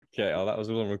Okay, that was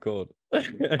all on record.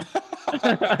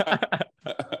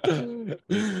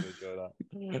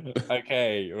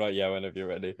 Okay, right, yeah, whenever you're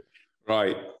ready.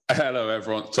 Right. Hello,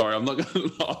 everyone. Sorry, I'm not going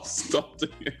to laugh. Stop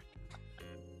doing it.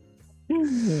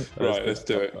 Right, let's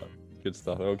do it. Good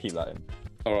stuff. I'll keep that in.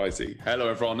 All righty. Hello,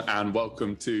 everyone, and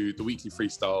welcome to the Weekly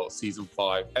Freestyle Season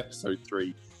 5, Episode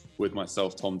 3, with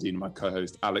myself, Tom Dean, and my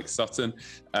co-host, Alex Sutton.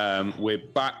 We're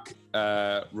back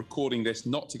recording this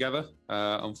not together.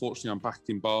 Unfortunately, I'm back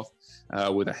in Bath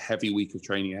with a heavy week of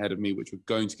training ahead of me, which we're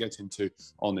going to get into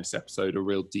on this episode, a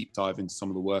real deep dive into some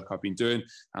of the work I've been doing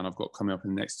and I've got coming up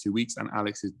in the next 2 weeks. And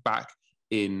Alex is back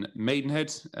in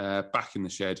Maidenhead, back in the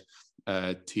shed,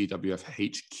 TWF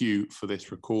HQ for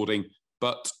this recording.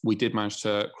 But we did manage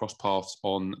to cross paths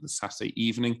on the Saturday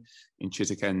evening in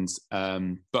Chittagans.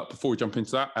 But before we jump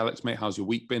into that, Alex, mate, how's your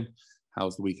week been?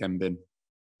 How's the weekend been?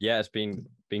 Yeah, it's been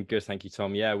good. Thank you,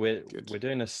 Tom. Yeah, we're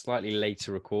doing a slightly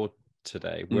later record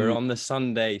today. We're on the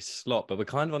Sunday slot, but we're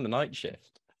kind of on the night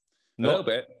shift. A little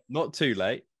bit. Not too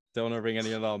late. Don't want to ring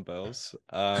any alarm bells.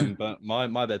 But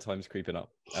my bedtime's creeping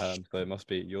up. So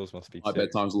yours must be. My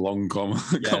bedtime's long gone.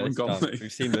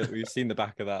 We've seen the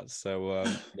back of that. So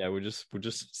yeah, we'll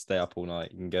just stay up all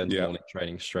night. You can go into morning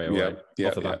training straight away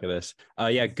off the back of this.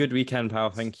 Good weekend, pal.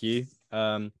 Thank you.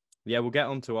 We'll get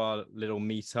on to our little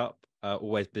meetup.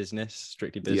 Always business,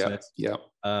 strictly business.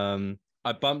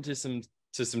 I bumped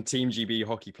into some Team GB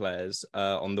hockey players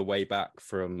on the way back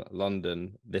from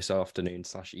London this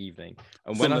afternoon/evening.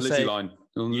 And when Lizzy Line.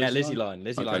 Lizzy Line.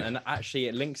 And actually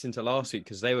it links into last week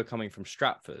because they were coming from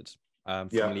Stratford, from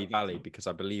Lee Valley, because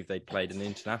I believe they played an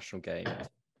international game.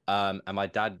 And my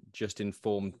dad just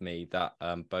informed me that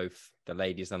both the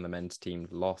ladies and the men's team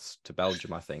lost to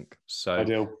Belgium, I think. So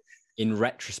ideal. In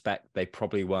retrospect, they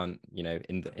probably weren't,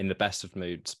 in the best of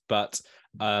moods. But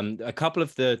a couple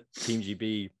of the Team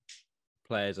GB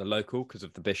players are local because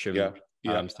of the Bisham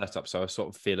setup. So I sort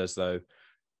of feel as though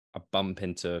I bump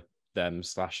into them.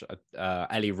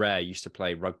 Ellie Rare used to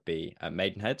play rugby at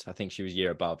Maidenhead. I think she was a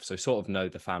year above. So sort of know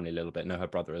the family a little bit, know her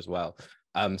brother as well.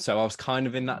 So I was kind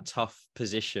of in that tough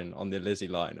position on the Lizzy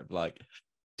Line of like,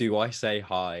 do I say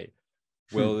hi?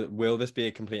 Will this be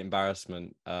a complete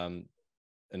embarrassment?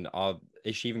 And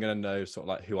is she even going to know sort of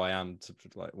like who I am? To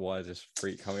like, why is this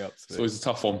freak coming up to me? It's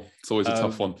always a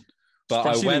tough one.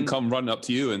 But she didn't come running up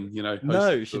to you and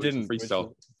no, she didn't.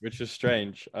 Freestyle, which was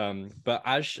strange. But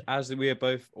as we were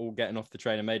both all getting off the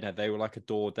train in Maidenhead, they were like a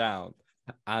door down,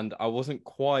 and I wasn't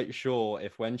quite sure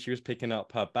if when she was picking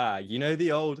up her bag,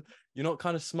 the old, you're not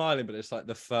kind of smiling, but it's like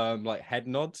the firm like head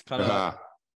nods, kind of.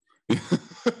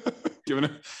 Giving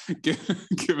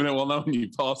it one when you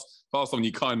pass on,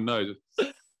 you kind of know.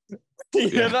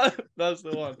 That's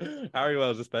the one. Harry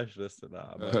Well's a specialist at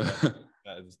that.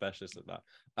 Is a specialist at that.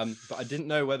 But I didn't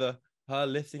know whether her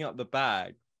lifting up the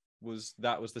bag was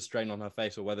the strain on her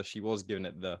face, or whether she was giving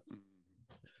it the.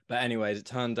 But anyways, it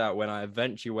turned out when I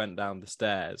eventually went down the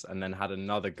stairs and then had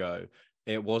another go,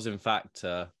 it was in fact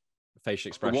facial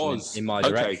expression in my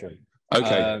direction.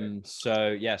 Okay.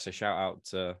 So shout out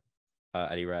to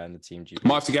Ellie Rare and the Team G.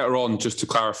 Might have to get her on just to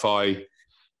clarify.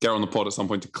 Get her on the pod at some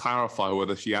point to clarify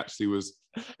whether she actually was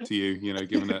to you,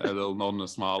 giving it a little nod and a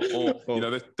smile, or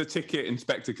the ticket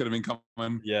inspector could have been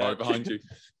coming right behind you,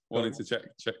 wanting to check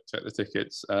the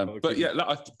tickets. But yeah,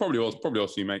 probably was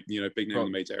you, mate. Big name in the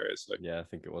major areas. So. Yeah, I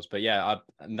think it was. But yeah,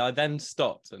 I then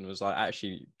stopped and was like,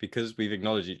 actually, because we've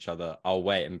acknowledged each other, I'll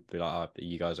wait and be like, are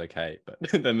you guys okay? But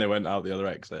then they went out the other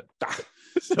exit.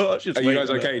 So are you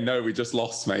guys okay? No, we just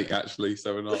lost, mate. Actually,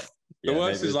 so we're not. The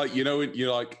worst is like when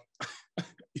you're like.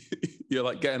 You're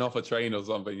like getting off a train or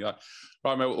something. You're like,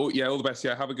 right, mate, all the best.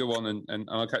 Yeah, have a good one, and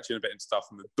I'll catch you in a bit and stuff.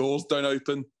 And the doors don't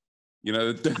open.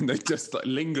 They just like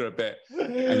linger a bit,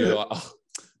 and you're like,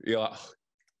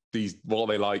 what are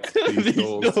they like? These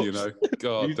doors,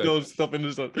 God, these doors stopping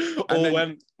us. Or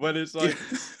when it's like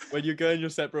when you're going your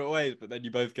separate ways, but then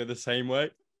you both go the same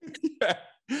way. Yeah.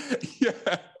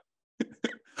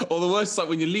 Or the worst is like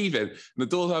when you're leaving and the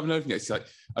doors haven't opened yet. It's like,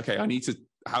 okay, I need to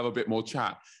have a bit more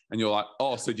chat. And you're like,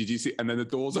 oh, so did you see? And then the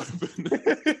doors open.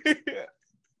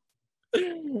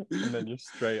 And then you're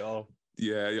straight off.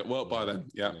 Yeah. Well, by then.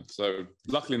 Yeah. So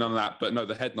luckily none of that. But no,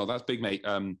 the head nod, that's big, mate.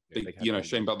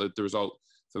 Shame about the result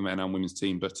for the men and women's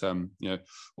team. But,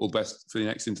 all the best for the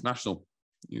next international.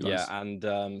 Yeah.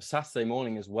 And Saturday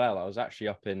morning as well, I was actually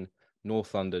up in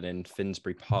North London in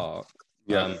Finsbury Park.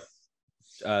 Yeah.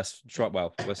 Let's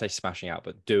say smashing out,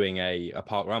 but doing a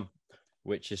park run,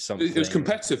 which is something. It was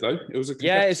competitive though.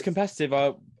 It's competitive.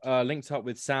 I linked up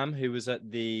with Sam, who was at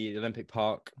the Olympic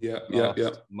Park.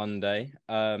 Monday.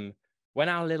 Went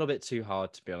out a little bit too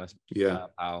hard, to be honest. Yeah.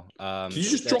 Al. Did you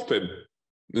just drop him?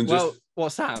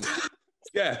 What, Sam?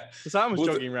 Yeah. Sam was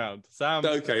jogging around. Sam.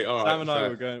 Okay, all right. Sam and I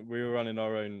were running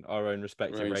our own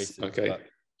respective races. Okay. But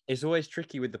it's always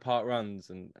tricky with the park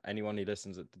runs, and anyone who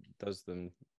listens that does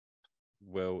them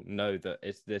will know that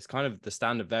there's kind of the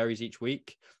standard varies each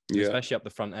week, especially up the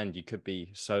front end. You could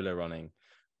be solo running,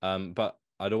 but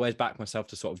I'd always back myself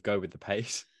to sort of go with the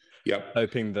pace,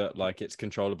 hoping that like it's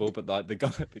controllable. But like the guy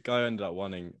who ended up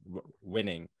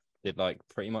winning did like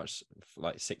pretty much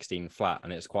like 16 flat,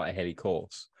 and it's quite a hilly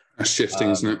course. That's shifting,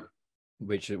 isn't it?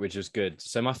 Which is good.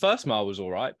 So my first mile was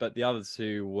all right, but the other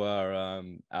two were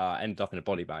ended up in a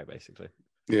body bag basically.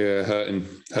 Yeah, hurting.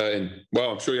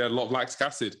 Well, I'm sure you had a lot of lactic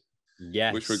acid.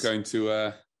 Yes, which we're going to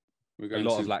a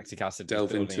lot of lactic acid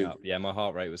delve into. Up. Yeah, my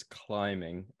heart rate was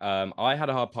climbing. I had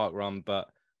a hard park run, but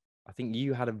I think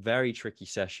you had a very tricky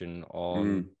session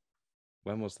on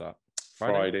when was that?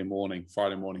 Friday morning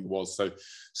it was.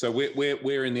 So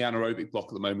we're in the anaerobic block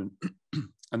at the moment.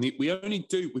 And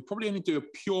we probably only do a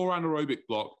pure anaerobic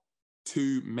block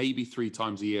 2, maybe 3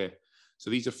 times a year. So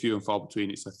these are few and far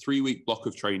between. It's a 3-week block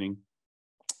of training.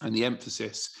 And the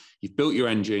emphasis, you've built your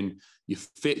engine, you're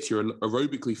fit, you're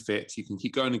aerobically fit, you can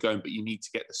keep going and going, but you need to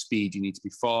get the speed, you need to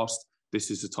be fast. This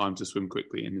is the time to swim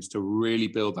quickly. And it's to really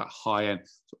build that high end.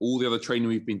 So all the other training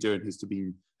we've been doing has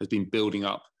been building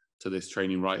up to this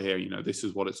training right here. You know, this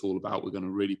is what it's all about. We're going to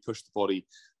really push the body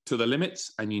to the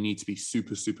limits, and you need to be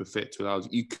super, super fit to allow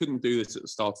you. Couldn't do this at the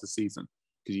start of the season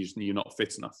because you're not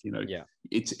fit enough. You know,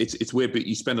 it's weird, but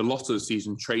you spend a lot of the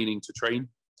season training to train,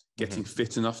 getting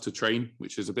fit enough to train,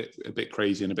 which is a bit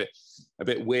crazy and a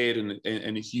bit weird, and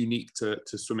it's unique to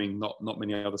swimming. Not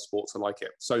many other sports are like it.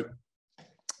 So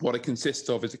what it consists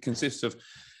of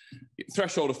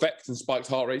threshold effect and spiked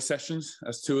heart rate sessions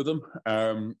as 2 of them,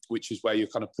 which is where you're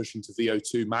kind of pushing to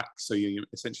VO2 max. So you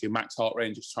essentially max heart rate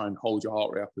and just try and hold your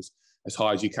heart rate up as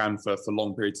high as you can for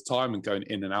long periods of time and going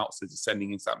in and out. So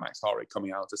descending into that max heart rate,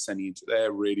 coming out, descending into,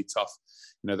 they're really tough.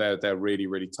 You know, they're really,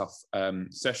 really tough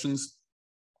sessions.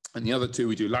 And the other 2,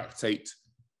 we do lactate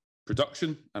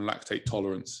production and lactate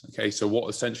tolerance. Okay, so what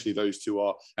essentially those 2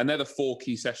 are, and they're the 4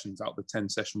 key sessions out of the 10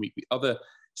 session week. The other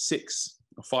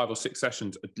 5 or 6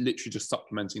 sessions are literally just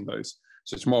supplementing those.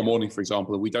 So tomorrow morning, for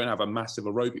example, we don't have a massive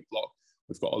aerobic block.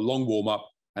 We've got a long warm up,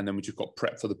 and then we just got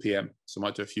prep for the PM. So I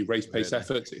might do a few race pace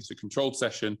efforts. It's a controlled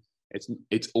session.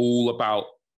 It's all about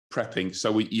prepping.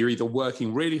 So you're either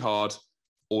working really hard,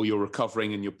 or you're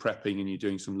recovering and you're prepping and you're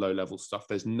doing some low level stuff.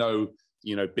 There's no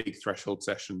big threshold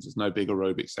sessions. There's no big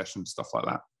aerobic sessions, stuff like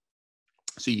that.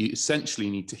 So you essentially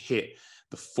need to hit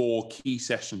the 4 key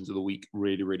sessions of the week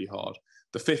really, really hard.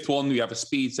 The 5th one, we have a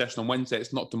speed session on Wednesday.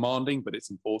 It's not demanding, but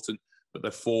it's important. But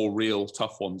the 4 real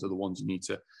tough ones are the ones you need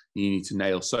to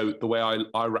nail. So the way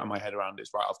I wrap my head around it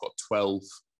is, right, I've got 12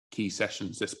 key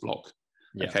sessions this block.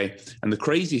 Yeah. Okay. And the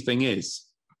crazy thing is,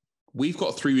 we've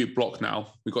got a 3-week block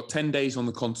now. We've got 10 days on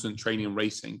the continent training and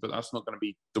racing, but that's not going to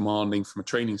be demanding from a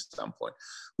training standpoint.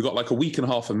 We've got like a week and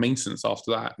a half of maintenance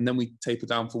after that. And then we taper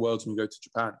down for Worlds and we go to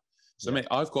Japan. So mate,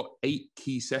 I've got 8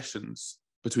 key sessions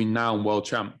between now and World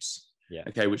Champs. Yeah.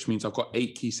 Okay, which means I've got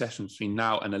 8 key sessions between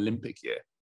now and Olympic year,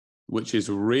 which is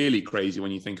really crazy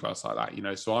when you think about it like that, you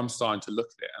know. So I'm starting to look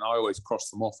at it, and I always cross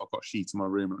them off. I've got sheets in my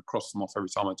room, and I cross them off every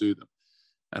time I do them,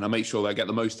 and I make sure that I get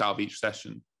the most out of each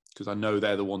session because I know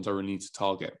they're the ones I really need to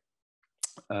target.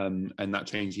 And that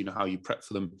changes, you know, how you prep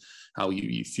for them, how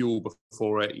you fuel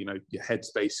before it, you know, your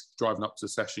headspace driving up to the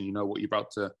session. You know what you're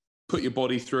about to put your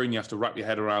body through, and you have to wrap your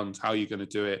head around how you're going to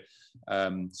do it.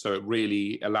 So it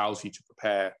really allows you to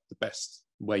prepare the best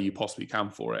way you possibly can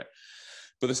for it.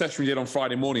 But the session we did on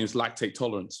Friday morning was lactate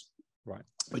tolerance, right?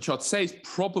 Which I'd say is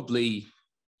probably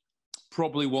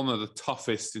one of the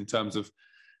toughest in terms of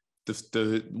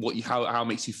how it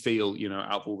makes you feel, you know,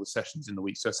 out of all the sessions in the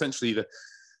week. So essentially, the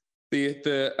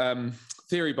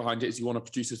theory behind it is you want to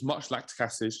produce as much lactic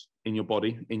acid in your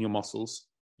body, in your muscles.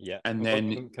 Yeah. And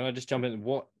then can I just jump in?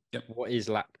 What is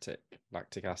lactic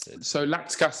acid? So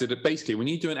lactic acid, basically, when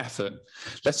you do an effort,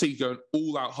 let's say you go an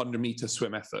all-out 100-meter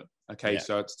swim effort. Okay,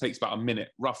 so it takes about a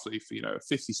minute, roughly, for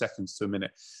 50 seconds to a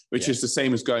minute, which is the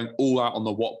same as going all out on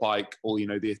the watt bike or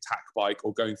the attack bike,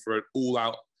 or going for an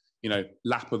all-out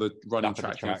lap of the running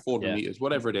track, 400 meters,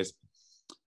 whatever it is.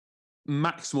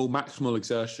 Maximal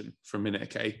exertion for a minute.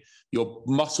 Okay, your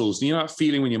muscles. That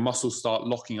feeling when your muscles start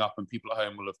locking up, and people at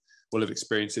home will have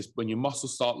experienced this. When your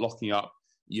muscles start locking up,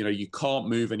 you can't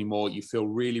move anymore. You feel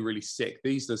really, really sick.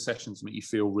 These are the sessions that make you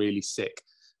feel really sick.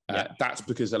 That's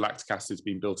because the lactic acid has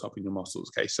been built up in your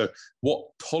muscles. Okay, so what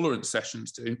tolerance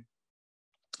sessions do?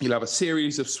 You'll have a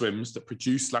series of swims that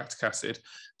produce lactic acid.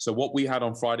 So what we had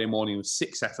on Friday morning was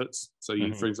 6 efforts. So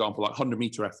for example, like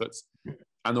 100-meter efforts.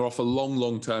 and they're off a long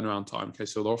turnaround time. Okay,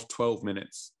 so they're off 12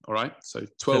 minutes. All right, so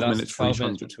 12 minutes for each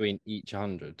 100. Between each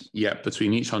 100. Yeah,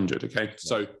 between each 100. Okay, yeah.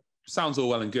 So sounds all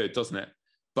well and good, doesn't it?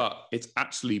 But it's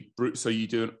actually so you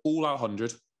do an all-out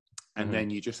 100, and then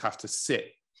you just have to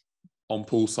sit on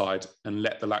poolside and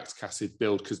let the lactic acid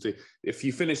build, because if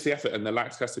you finish the effort and the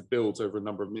lactic acid builds over a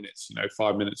number of minutes,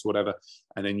 5 minutes or whatever,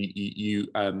 and then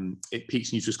it peaks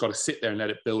and you just got to sit there and let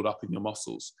it build up in your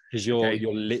muscles, because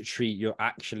you're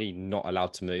actually not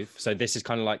allowed to move. So this is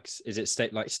kind of like, is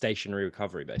it like stationary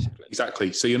recovery basically?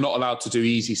 Exactly. So you're not allowed to do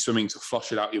easy swimming to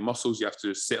flush it out your muscles. You have to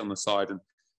just sit on the side and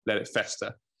let it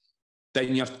fester.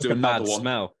 Then you have to do another one.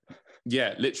 Smell.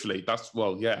 Yeah, literally.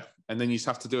 Yeah. And then you just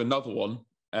have to do another one.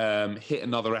 Hit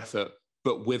another effort,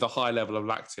 but with a high level of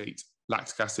lactic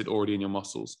acid already in your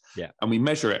muscles. Yeah. And we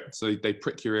measure it. So they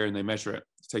prick your ear and they measure it,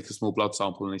 take a small blood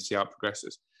sample, and they see how it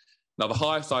progresses. Now, the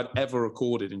highest I'd ever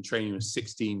recorded in training was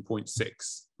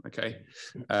 16.6. Okay.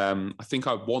 I think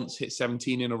I once hit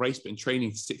 17 in a race, but in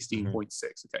training, 16.6.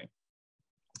 Okay.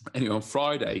 Anyway, on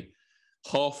Friday,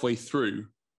 halfway through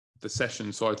the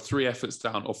session, so I had 4 efforts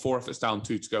down,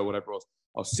 2 to go, whatever it was,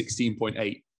 I was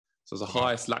 16.8. So it's the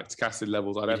highest lactic acid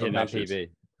levels I'd ever measured.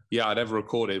 Yeah, I'd ever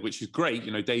recorded, which is great.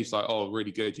 Dave's like, oh,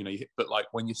 really good. But like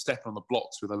when you step on the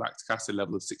blocks with a lactic acid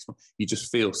level of 6, you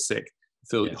just feel sick,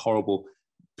 horrible.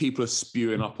 People are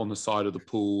spewing up on the side of the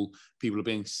pool. People are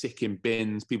being sick in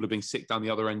bins. People are being sick down the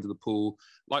other end of the pool.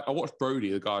 Like I watched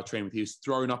Brody, the guy I trained with, he was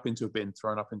thrown up into a bin,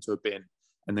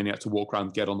 and then he had to walk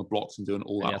around, get on the blocks and do an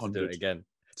all-out 100. Do it again.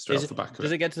 Straight off the back of it.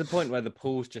 Does it get to the point where the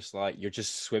pool's just like, you're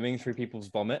just swimming through people's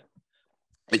vomit?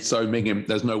 It's so minging.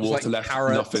 There's no water left.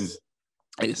 Carrots. Nothing.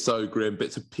 It's so grim.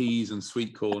 Bits of peas and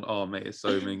sweet corn. Oh, mate, it's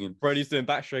so minging. Brody's doing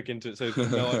backstroke into it, so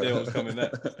there's no idea what's coming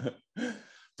there.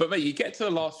 But, mate, you get to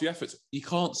the last few efforts, you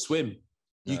can't swim.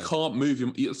 You can't move.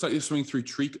 It's like you're swimming through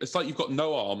treacle. It's like you've got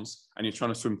no arms and you're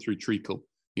trying to swim through treacle,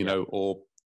 or,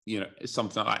 it's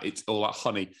something like that. It's all like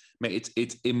honey. Mate,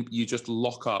 you just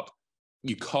lock up.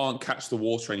 You can't catch the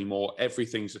water anymore.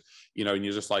 Everything's, and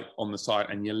you're just like on the side,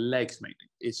 and your legs, mate,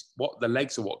 the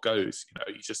legs are what goes,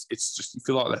 you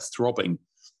feel like they're throbbing.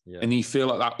 Yeah. And you feel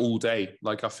like that all day.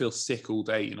 Like I feel sick all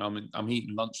day. I'm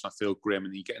eating lunch and I feel grim,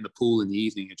 and you get in the pool in the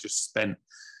evening, it's just spent.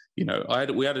 We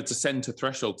had a descent to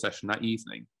threshold session that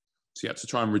evening. So you had to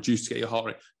try and reduce to get your heart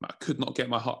rate. I could not get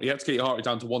my heart. You had to get your heart rate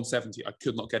down to 170. I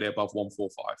could not get it above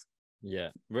 145. Yeah.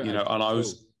 And I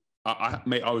was, I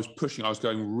was pushing. I was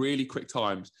going really quick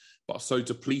times, but I was so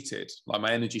depleted. Like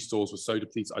my energy stores were so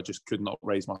depleted, I just could not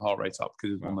raise my heart rate up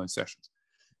because it was one of those sessions.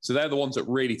 So they're the ones that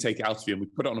really take it out of you. And we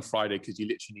put it on a Friday because you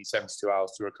literally need 72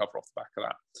 hours to recover off the back of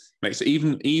that. Mate, so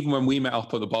even when we met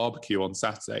up at the barbecue on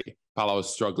Saturday, pal, I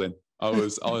was struggling. I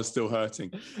was still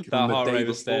hurting. That heart rate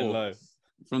was staying low.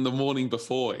 From the morning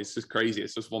before, it's just crazy.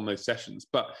 It's just one of those sessions.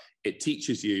 But it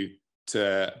teaches you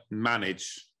to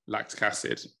manage lactic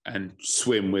acid and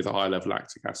swim with a high level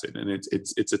lactic acid. And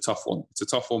it's a tough one. It's a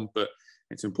tough one, but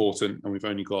it's important. And we've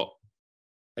only got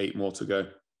 8 more to go.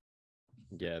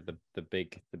 Yeah, the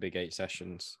big 8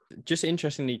 sessions. Just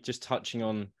interestingly, just touching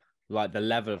on like the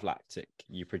level of lactic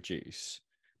you produce.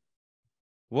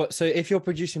 So if you're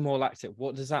producing more lactic,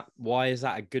 why is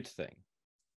that a good thing?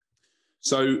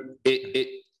 So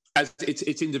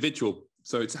it's individual.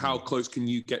 So it's how close can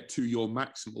you get to your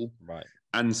maximal, right,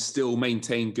 and still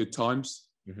maintain good times.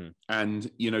 Mm-hmm.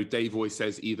 And Dave always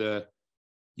says either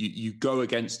you go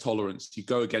against tolerance, you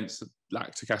go against the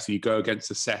lactic acid, you go against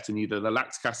the set, and either the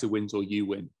lactic acid wins or you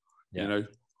win. Yeah.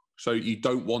 So you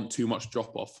don't want too much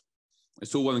drop off.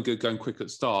 It's all well and good going quick at the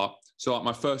start. So like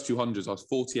my first 200s, I was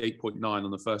 48.9 on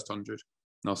the first 100, and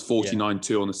I was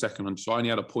 49.2 on the second 100. So I only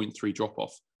had a 0.3 drop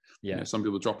off. Yeah, some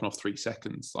people are dropping off 3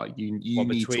 seconds. Like you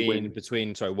need to win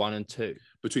between 1 and 2.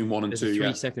 Between 1 and 2, a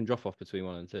 3-second drop off between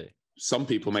 1 and 2. Some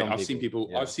people, mate. I've seen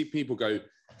people go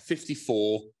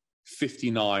 54,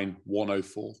 59,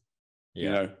 104.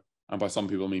 Yeah. And by some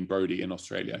people I mean Brody in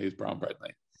Australia. He's brown bread,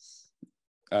 mate.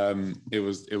 It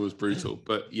was brutal,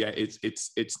 but yeah,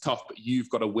 it's tough. But you've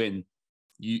got to win.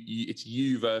 It's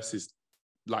you versus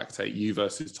lactate, you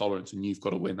versus tolerance, and you've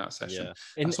got to win that session.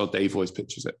 Yeah. That's how Dave always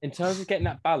pictures it. In terms of getting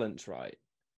that balance right,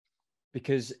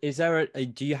 because is there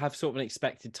do you have sort of an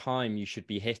expected time you should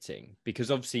be hitting? Because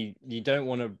obviously you don't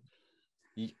want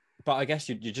to, but I guess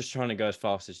you're just trying to go as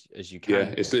fast as you can.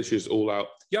 Yeah, it's literally just all out.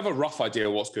 You have a rough idea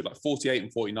of what's good. Like 48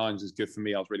 and 49s is good for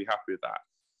me. I was really happy with that.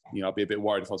 I'd be a bit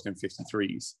worried if I was going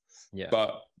 53s. Yeah.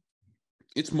 But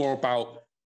it's more about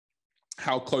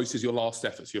how close is your last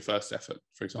effort to your first effort,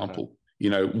 for example.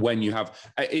 When you have,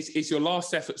 it's your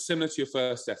last effort similar to your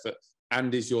first effort,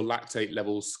 and is your lactate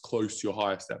levels close to your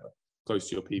highest ever, close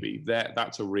to your PB?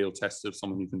 That's a real test of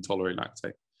someone who can tolerate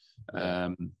lactate.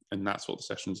 And that's what the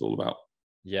session's all about.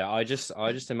 Yeah, I just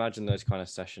imagine those kind of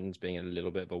sessions being a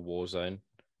little bit of a war zone,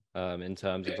 in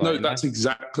terms of no, that's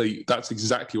exactly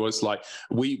what it's like.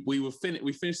 We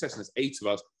finished session. There's 8 of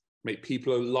us. Mate,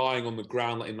 people are lying on the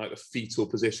ground like in like the fetal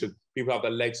position. People have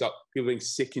their legs up. People being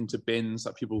sick into bins.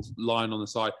 Like people lying on the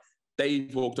side.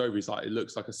 Dave walked over. He's like, it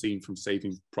looks like a scene from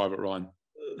Saving Private Ryan.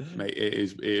 Mate,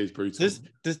 it is brutal.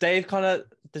 Does Dave kind of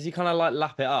like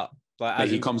lap it up? Like,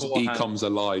 mate, he comes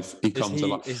alive.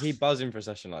 Is he buzzing for a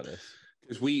session like this?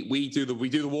 Because we do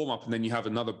the warm up, and then you have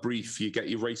another brief. You get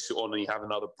your race suit on, and you have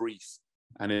another brief,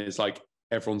 and it's like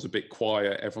everyone's a bit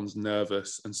quiet, everyone's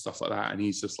nervous and stuff like that. And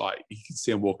he's just like, you can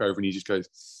see him walk over, and he just goes,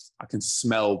 "I can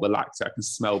smell the lactate, I can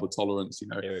smell the tolerance." You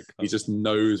know, he just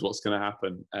knows what's going to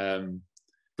happen.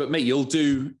 But mate, you'll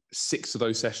do 6 of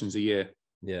those sessions a year.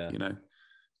 Yeah, you know,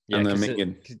 yeah,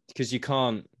 because you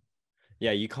can't.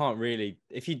 Yeah, you can't really.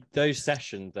 Those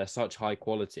sessions, they're such high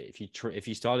quality. If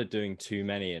you started doing too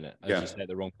many in it, as you say, at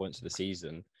the wrong points of the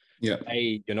season,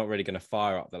 A, you're not really going to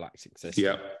fire up the lactic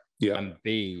system. Yeah. And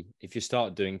B, if you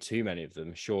start doing too many of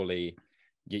them, surely,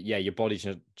 your body's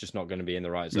just not going to be in the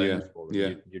right zone.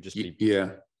 You'll just be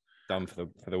done for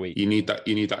the week. You need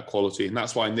that quality, and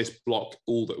that's why in this block,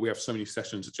 we have so many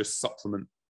sessions to just supplement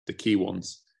the key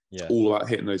ones. Yeah, it's all about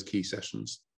hitting those key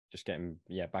sessions. Just getting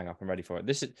bang up and ready for it.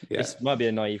 This might be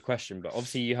a naive question, but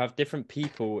obviously you have different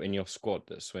people in your squad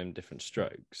that swim different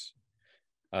strokes.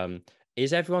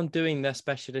 Is everyone doing their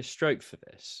specialist stroke for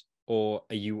this, or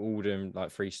are you all doing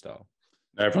like freestyle?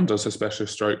 Everyone does a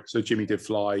specialist stroke. So Jimmy did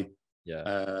fly.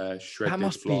 Yeah, Shred that did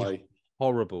must fly. be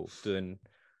horrible doing.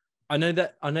 I know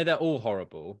they're all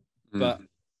horrible, but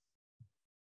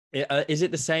is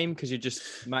it the same because you're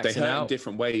just maxing they hurt out in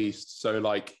different ways? So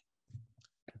like,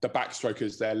 the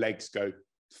backstrokers, their legs go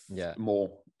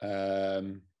more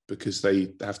because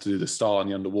they have to do the start and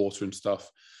the underwater and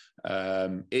stuff.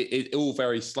 It all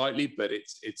varies slightly, but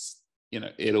it's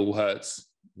it all hurts.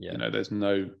 Yeah. There's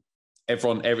no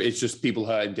it's just people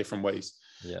hurt in different ways.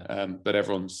 Yeah. But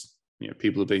everyone's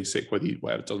people are being sick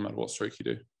whatever. It doesn't matter what stroke you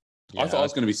do. Yeah, I thought I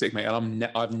was going to be sick, mate, and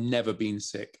I've never been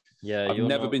sick. Yeah, I've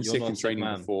never been sick in training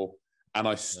before. And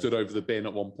I stood over the bin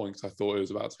at one point because I thought it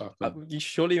was about to happen. You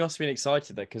surely must have been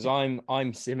excited though, because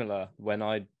I'm similar when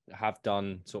I have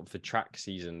done sort of the track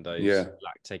season, those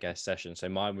lactate S sessions. So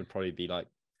mine would probably be like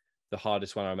the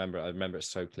hardest one I remember it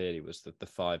so clearly was the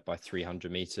 5 by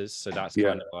 300 meters. So that's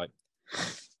kind of like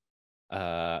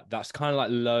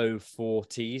low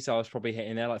 40s. I was probably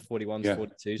hitting there like 41s,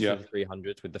 42s for the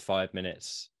 300s with the 5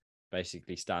 minutes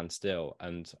basically stand still.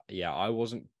 And I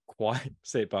wasn't quite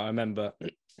sick, but I remember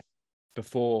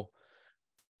before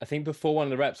one of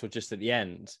the reps or just at the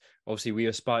end, obviously we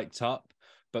were spiked up,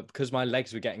 but because my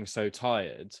legs were getting so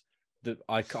tired that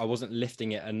I wasn't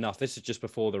lifting it enough. This is just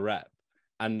before the rep,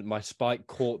 and my spike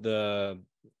caught not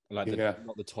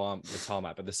the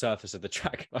tarmac, but the surface of the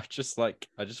track. I just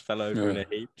fell over in a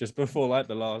heap just before like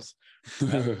the last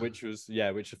which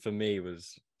for me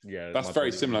was that's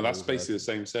very similar. That's basically the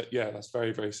same set. Yeah, that's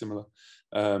very, very similar.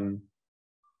 That's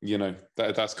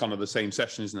kind of the same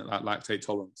session, isn't it? That lactate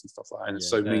tolerance and stuff like that. And it's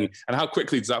so many. And how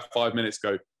quickly does that 5 minutes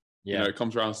go? Yeah, it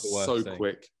comes around so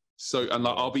quick. So, and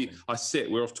like we're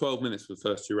off 12 minutes for the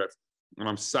first 2 reps, and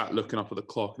I'm sat looking up at the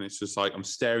clock, and it's just like I'm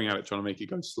staring at it, trying to make it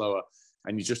go slower.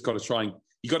 And you just got to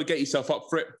you got to get yourself up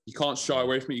for it. You can't shy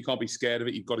away from it. You can't be scared of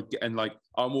it. You've got to get, and like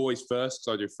I'm always first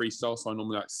because I do freestyle, so I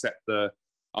normally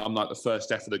I'm like the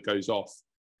first effort that goes off,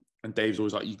 and Dave's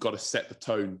always like, you've got to set the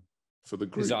tone for the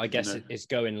group. I guess it's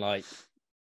going like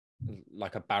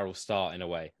a barrel start in a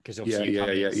way, because obviously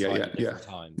times.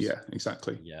 Yeah,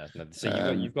 exactly. Yeah,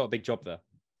 so you've got a big job there.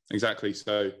 Exactly.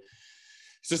 So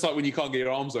it's just like when you can't get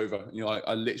your arms over, and you're like,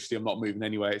 I'm not moving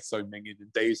anyway. It's so minging,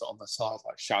 and Dave's on the side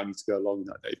like shouting you to go along.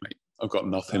 That Dave, mate, I've got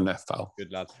nothing left, pal.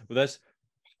 Good lad. Well,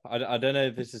 I don't know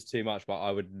if this is too much, but I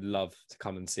would love to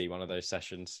come and see one of those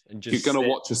sessions and just. You're going to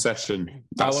watch a session.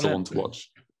 That's the one to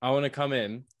watch. I want to come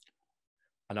in,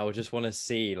 and I would just want to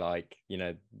see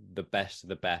the best of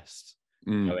the best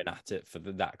going at it for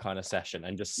that kind of session,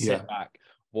 and just sit back,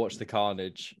 watch the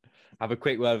carnage, have a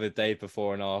quick word with Dave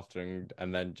before and after,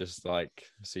 and then just like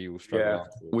see you all struggle. Yeah,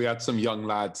 we had some young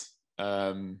lad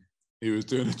who was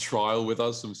doing a trial with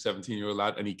us, some 17-year-old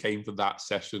lad, and he came for that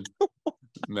session.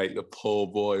 Mate, the poor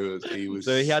boy was.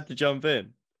 So he had to jump in.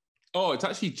 Oh, it's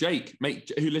actually Jake,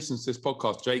 mate, who listens to this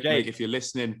podcast. Jake. Mate, if you're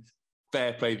listening,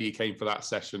 fair play that you came for that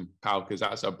session, pal, because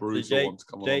that's a brutal one to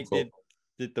come along for.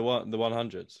 Did the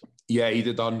 100s? Yeah, he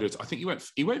did the 100s. I think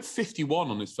he went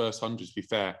 51 on his first 100. To be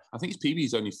fair, I think his PB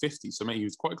is only 50, so mate, he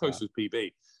was quite close to his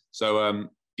PB. So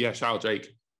shout out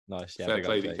Jake. Nice, yeah. Fair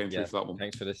play that you came through for that one.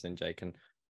 Thanks for listening, Jake. And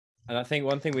And I think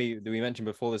one thing we mentioned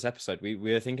before this episode, we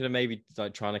were thinking of maybe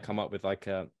like trying to come up with like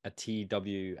a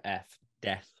TWF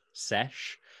death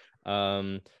sesh.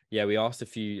 Yeah, we asked a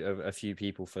few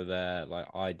people for their like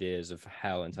ideas of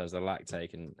hell in terms of the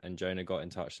lactate, and Jonah got in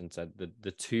touch and said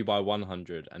the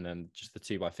 2x100 and then just the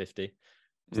 2x50.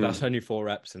 So that's only 4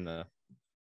 reps in there.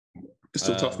 It's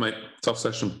still tough, mate. Tough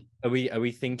session. Are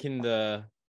we thinking the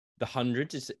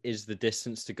 100 is the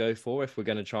distance to go for if we're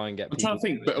going to try and get I'm people trying to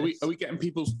think, but are we getting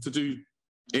people to do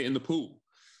it in the pool?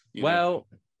 Well,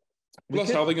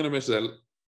 plus, how are they going to measure their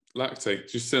lactate?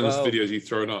 Just send us videos you've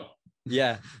thrown up.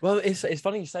 Yeah. Well, it's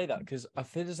funny you say that, because I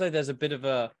feel as though there's a bit of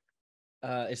a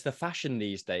it's the fashion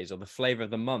these days, or the flavor of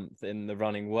the month in the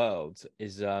running world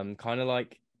is kind of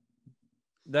like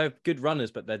they're good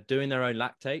runners, but they're doing their own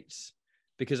lactates.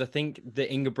 Because I think the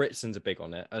Ingebrigtsens are big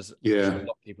on it, as a lot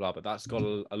of people are, but that's got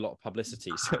a lot of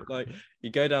publicity. So like,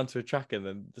 you go down to a track and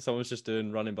then someone's just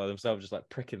running by themselves, just like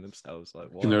pricking themselves. Like,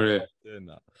 why are they doing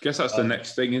that? I guess that's the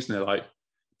next thing, isn't it? Like,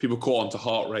 people caught onto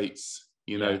heart rates,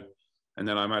 and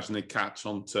then I imagine they catch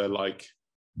onto like,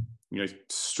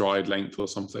 stride length or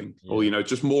something, or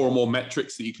just more and more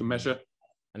metrics that you can measure.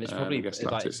 And it's probably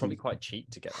it's probably quite cheap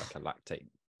to get like a lactate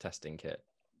testing kit.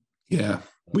 Yeah,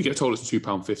 we get told it's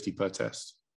 £2.50 per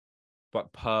test.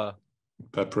 But per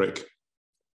prick.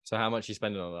 So how much are you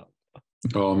spending on that?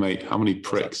 Oh, mate, how many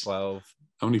pricks? 12.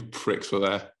 How many pricks were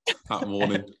there that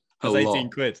morning? That's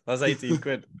 18 quid. That's 18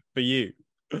 quid for you.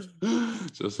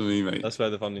 Just for me, mate. That's where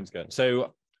the funding's going.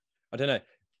 So, I don't know.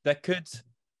 There could...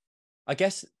 I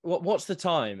guess, what's the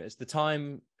time? The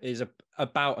time is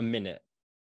about a minute.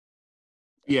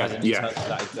 Yeah.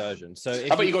 That exertion. So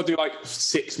how about you got to do like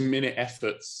 6-minute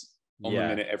efforts on the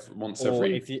minute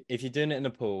every. If you're doing it in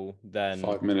the pool, then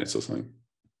 5 minutes or something.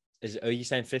 Are you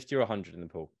saying 50 or 100 in the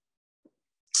pool?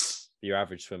 For your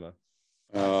average swimmer?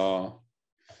 Probably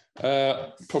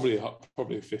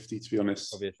a 50, to be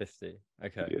honest. Probably a 50.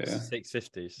 Okay. Yeah.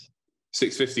 650s.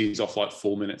 650 is off like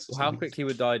 4 minutes. How quickly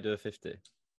would I do a 50?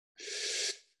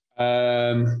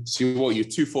 So you're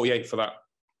 248 for that.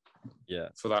 Yeah.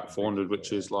 For that 400,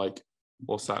 which is like,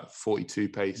 what's that? 42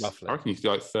 pace. Roughly. I reckon you could do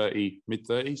like 30,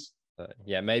 mid-30s.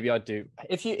 Yeah, maybe I'd do.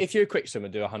 If you're a quick swimmer,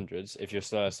 do 100s. If you're a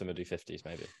slower swimmer, do 50s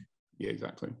maybe. Yeah,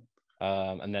 exactly.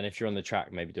 And then if you're on the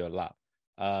track, maybe do a lap.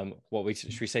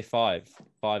 Should we say 5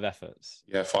 efforts?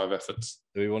 Yeah, 5 efforts.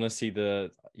 Do we want to see the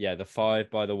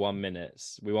 5 by the 1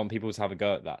 minutes? We want people to have a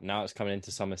go at that. Now it's coming into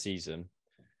summer season.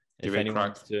 If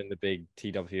anyone's doing the big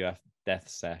TWF death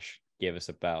sesh, give us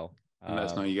a bell. And let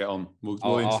us know how you get on.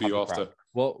 We'll interview you after.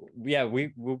 Well, yeah,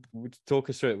 we'll talk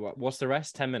us through it. What's the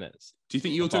rest? 10 minutes. Do you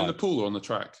think you're doing the pool or on the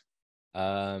track?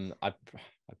 I'd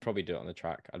probably do it on the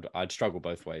track. I'd struggle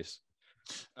both ways.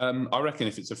 I reckon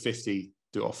if it's a 50,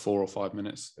 do it off 4 or 5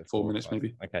 minutes. 4 minutes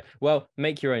maybe. Okay. Well,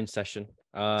 make your own session.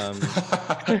 So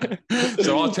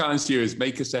our challenge to you is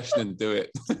make a session and do it.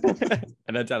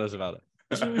 And then tell us about it.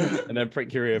 And then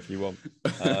prick your ear if you want.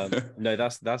 No,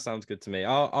 that sounds good to me.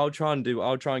 I'll try and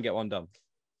get one done.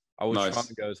 I will try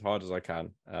and go as hard as I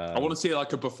can. I want to see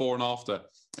like a before and after.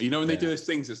 When they do those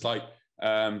things, it's like,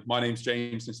 my name's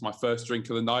James, this is my first drink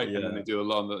of the night, and then they do a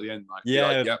lot at the end. Like,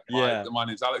 my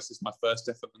name's Alex, this is my first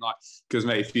effort of the night. Because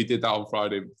mate, if you did that on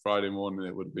Friday morning,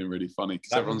 it would have been really funny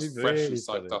because everyone's fresh and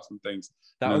psyched up and things.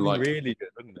 That would be really good,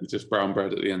 wouldn't it? Just brown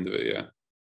bread at the end of it, yeah.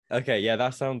 Okay, yeah,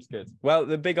 that sounds good. Well,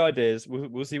 the big idea is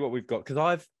we'll see what we've got,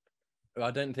 because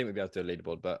I don't think we'll be able to do a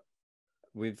leaderboard, but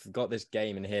we've got this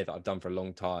game in here that I've done for a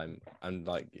long time, and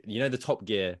like the Top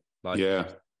Gear, like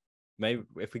maybe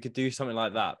if we could do something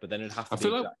like that, but then it'd have to. I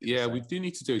feel like we do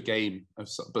need to do a game, but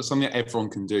something that everyone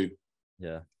can do.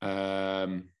 Yeah. We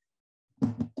can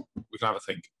have a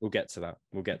think. We'll get to that.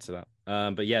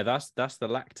 But yeah, that's the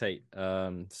lactate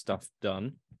stuff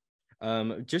done.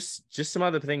 Just some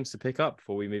other things to pick up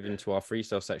before we move into our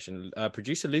freestyle section.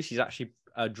 Producer Lucy's actually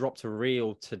dropped a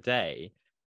reel today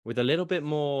with a little bit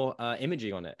more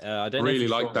imaging on it. I don't really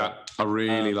like that. I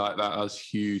really like that. That was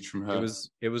huge from her.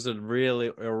 It was a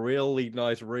really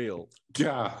nice reel.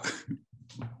 Yeah.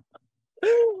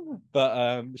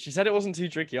 But she said it wasn't too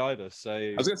tricky either. So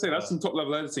I was gonna say that's some top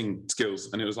level editing skills,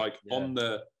 and it was like on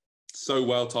the so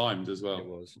well timed as well. It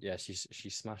was. Yeah, she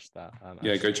smashed that.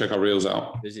 Go check our reels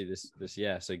out. Busy this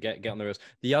yeah. So get on the reels.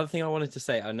 The other thing I wanted to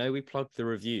say, I know we plugged the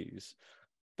reviews,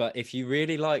 but if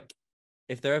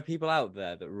there are people out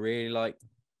there that really like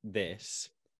this,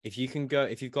 if you've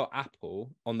got Apple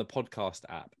on the podcast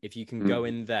app, if you can go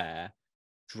in there,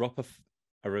 drop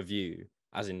a review,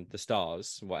 as in the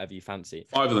stars, whatever you fancy.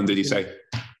 5 of them, did you say?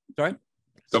 Sorry?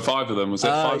 So 5 of them, was it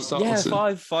 5 stars?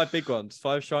 Yeah, five big ones,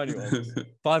 5 shiny ones,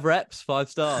 5 reps, 5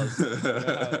 stars.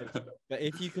 But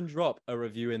if you can drop a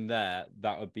review in there,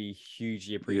 that would be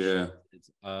hugely appreciated.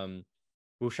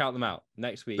 We'll shout them out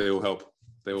next week. They all help.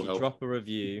 They all help. Drop a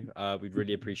review. We'd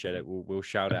really appreciate it. We'll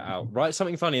shout it out. Write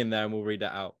something funny in there and we'll read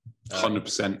it out.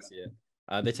 100%.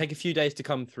 They take a few days to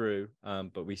come through,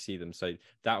 but we see them. So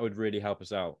that would really help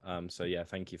us out. So yeah,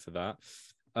 thank you for that.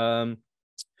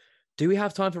 Do we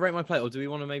have time for Rate My Plate, or do we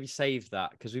want to maybe save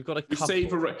that? Because we've got a couple.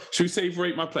 Should we save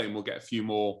Rate My Plate and we'll get a few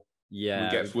more?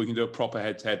 Yeah. We can do a proper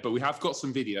head-to-head. But we have got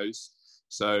some videos.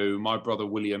 So my brother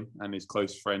William and his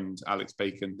close friend Alex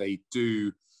Bacon, they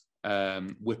do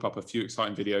whip up a few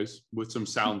exciting videos with some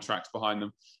soundtracks behind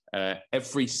them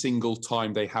every single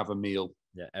time they have a meal.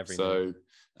 Yeah, meal.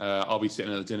 I'll be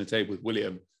sitting at the dinner table with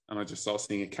William, and I just start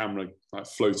seeing a camera like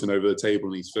floating over the table,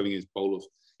 and he's filming his bowl of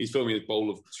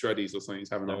shreddies or something he's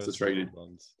having after training.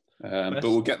 But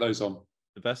we'll get those on.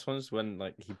 The best ones when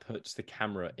like he puts the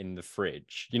camera in the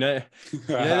fridge. You know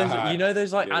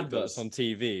those like adverts on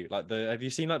TV. Like have you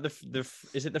seen like the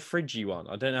is it the Fridgy one?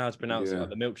 I don't know how to pronounce it. Like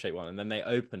the milkshake one, and then they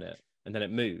open it and then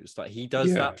it moves. Like he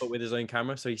does that, but with his own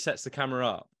camera. So he sets the camera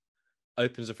up,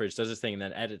 opens the fridge, does his thing, and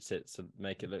then edits it to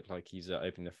make it look like he's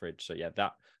opening the fridge. So yeah,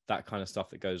 that kind of stuff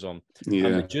that goes on.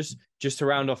 Just to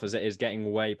round off, as it is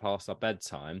getting way past our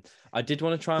bedtime, I did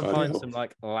want to try and find some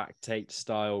like lactate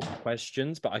style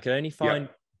questions, but I could only find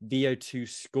VO2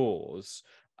 scores.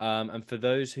 And for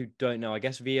those who don't know, I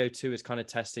guess VO2 is kind of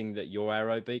testing that your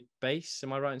aerobic base.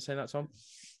 Am I right in saying that, Tom?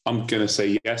 I'm gonna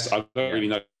say yes. I don't really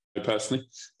know personally,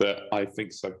 but I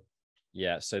think so.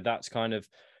 Yeah, so that's kind of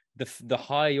the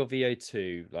higher your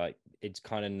VO2, like it's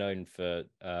kind of known for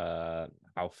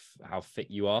how fit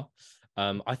you are.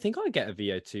 I think I get a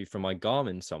VO2 from my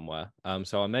Garmin somewhere.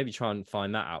 So I'll maybe try and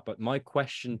find that out. But my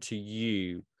question to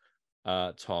you,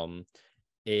 Tom,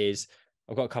 is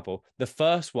I've got a couple. The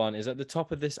first one is at the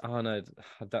top of this. Oh no,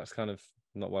 that's kind of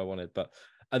not what I wanted, but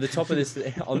at the top of this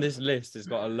on this list, it's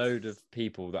got a load of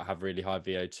people that have really high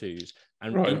VO2s.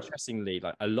 And interestingly,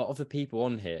 like a lot of the people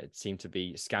on here seem to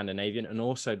be Scandinavian and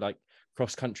also like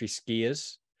cross-country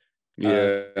skiers.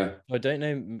 I don't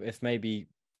know if maybe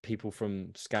people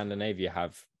from Scandinavia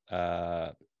have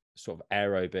sort of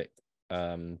aerobic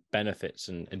benefits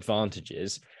and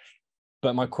advantages.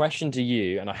 But my question to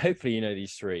you, and hopefully you know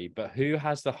these 3, but who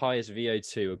has the highest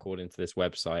VO2 according to this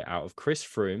website out of Chris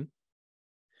Froome?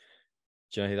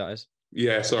 Do you know who that is?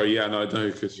 Yeah, sorry. Yeah, no, I know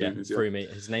who Chris Froome is. Froome.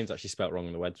 His name's actually spelt wrong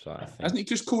on the website, I think. Hasn't he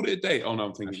just called it a day? Oh, no,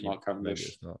 I'm thinking actually, Mark Cavendish. Maybe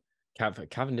it's not.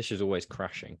 Cavendish is always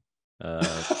crashing.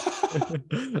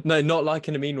 No, not like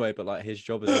in a mean way, but like his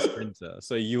job as a sprinter.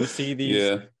 So you'll see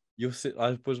these. You'll see.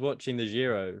 I was watching the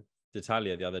Giro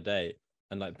d'Italia the other day,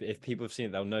 and like if people have seen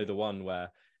it, they'll know the one where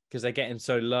because they're getting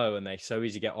so low and they so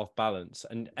easy to get off balance,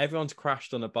 and everyone's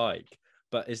crashed on a bike.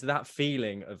 But it's that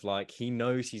feeling of like he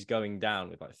knows he's going down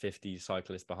with like 50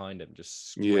 cyclists behind him,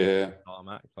 just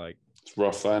tarmac. Like it's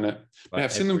rough, isn't it? Like,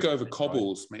 I've seen them go over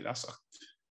cobbles, mate. That's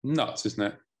nuts, isn't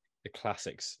it? The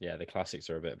classics, the classics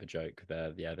are a bit of a joke.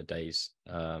 The days,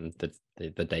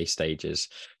 the day stages.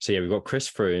 So we've got Chris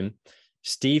Froome,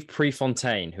 Steve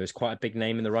Prefontaine, who is quite a big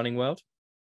name in the running world,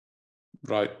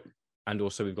 right? And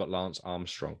also we've got Lance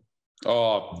Armstrong.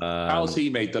 Oh, how's he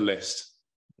made the list?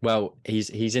 Well,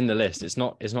 he's in the list. It's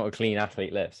not a clean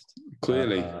athlete list.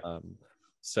 Clearly.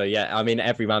 So I mean,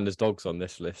 every man there's dogs on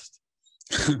this list.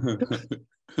 So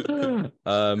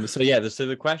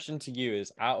the question to you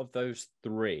is, out of those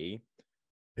 3,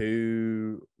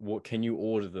 what can you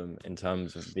order them in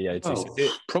terms of VO2? So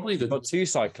probably you've got 2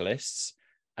 cyclists,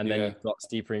 and then you've got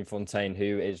Steve Prefontaine,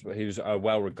 who's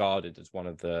well regarded as one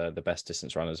of the best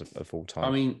distance runners of all time. I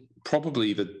mean,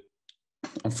 probably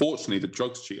unfortunately, the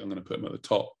drugs cheat. I'm going to put him at the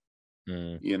top.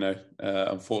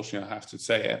 Unfortunately, I have to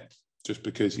say it, just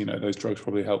because those drugs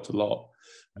probably helped a lot.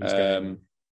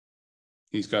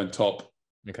 He's going top.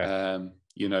 Okay. An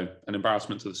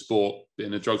embarrassment to the sport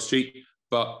being a drugs cheat,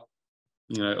 but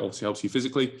obviously helps you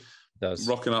physically. It does.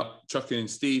 Rocking up, chucking in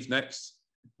Steve next,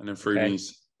 and then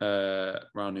Froome's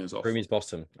rounding us off. Froome's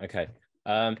bottom. Okay.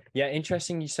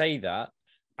 Interesting you say that.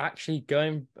 Actually,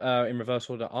 going in reverse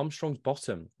order, Armstrong's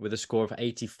bottom with a score of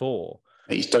 84.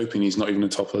 He's doping. He's not even the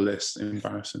top of the list.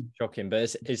 Embarrassing. Shocking,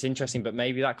 but it's interesting. But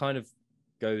maybe that kind of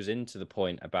goes into the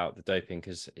point about the doping,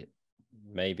 because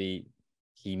maybe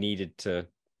he needed to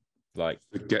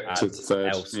get to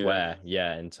third elsewhere.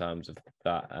 In terms of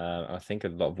that, I think a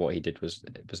lot of what he did was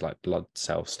like blood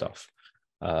cell stuff.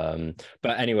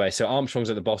 But anyway, so Armstrong's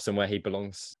at the bottom where he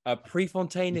belongs.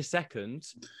 Prefontaine is second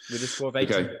with a score of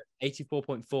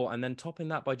 84.4, and then topping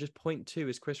that by just 0.2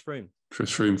 is Chris Froome.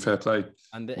 Chris Froome, fair play.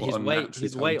 And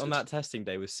his weight on that testing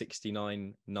day was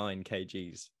 69.9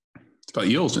 kgs. It's about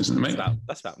yours, isn't it, mate?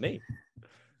 That's about me.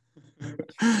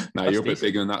 No, you're a bit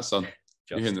bigger than that, son.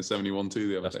 You're hitting the 71.2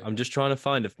 the other day. I'm just trying to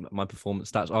find my performance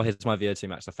stats. Oh, here's my VO2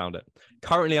 max. I found it.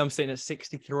 Currently, I'm sitting at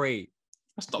 63.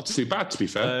 That's not too bad, to be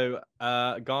fair. So,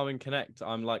 Garmin Connect,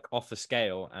 I'm like off a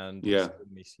scale, and it's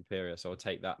me superior. So I'll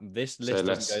take that. This list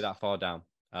doesn't go that far down.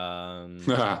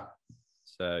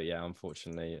 So yeah,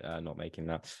 unfortunately, not making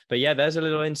that. But yeah, there's a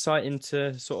little insight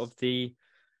into sort of the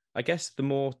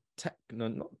more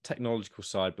not technological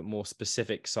side, but more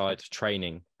specific side of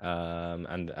training,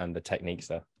 and the techniques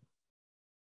there.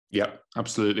 Yeah,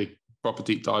 absolutely. Proper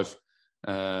deep dive.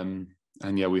 And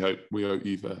yeah, we hope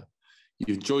you've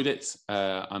enjoyed it.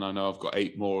 And I know I've got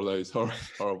 8 more of those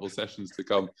horrible sessions to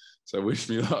come. So wish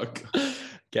me luck.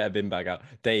 Get a bin bag out.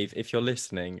 Dave, if you're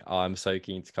listening, I'm so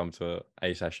keen to come to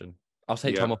a session. I'll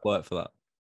take time off work for that.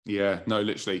 Yeah, no,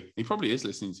 literally. He probably is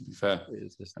listening, to be fair.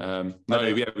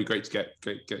 It'd be great to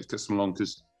get some along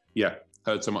because,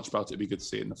 heard so much about it. It'd be good to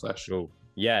see it in the flesh. Cool.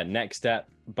 Yeah, next step,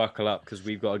 buckle up because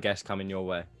we've got a guest coming your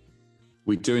way.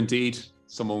 We do indeed.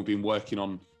 Someone we've been working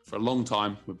on for a long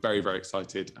time. We're very, very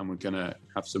excited, and we're going to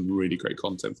have some really great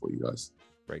content for you guys.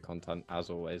 Great content, as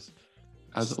always.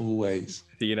 As always.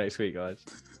 See you next week, guys.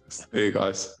 See you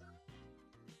guys.